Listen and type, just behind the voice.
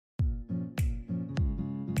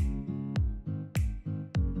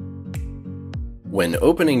When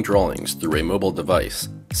opening drawings through a mobile device,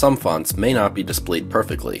 some fonts may not be displayed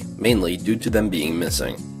perfectly, mainly due to them being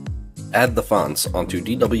missing. Add the fonts onto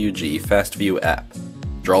DWG FastView App.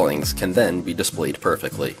 Drawings can then be displayed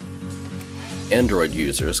perfectly. Android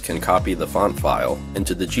users can copy the font file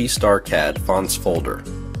into the GstarCAD Fonts folder.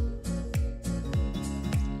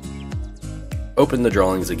 Open the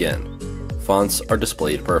drawings again. Fonts are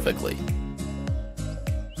displayed perfectly.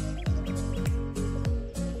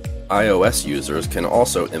 iOS users can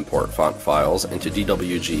also import font files into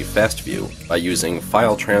DWG FastView by using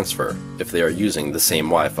File Transfer if they are using the same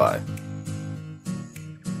Wi-Fi.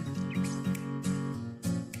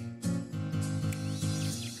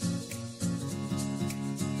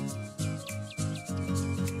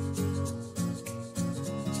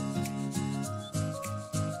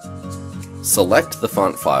 Select the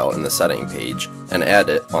font file in the setting page and add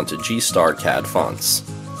it onto GstarCAD Fonts.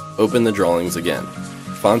 Open the drawings again.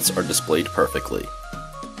 Fonts are displayed perfectly.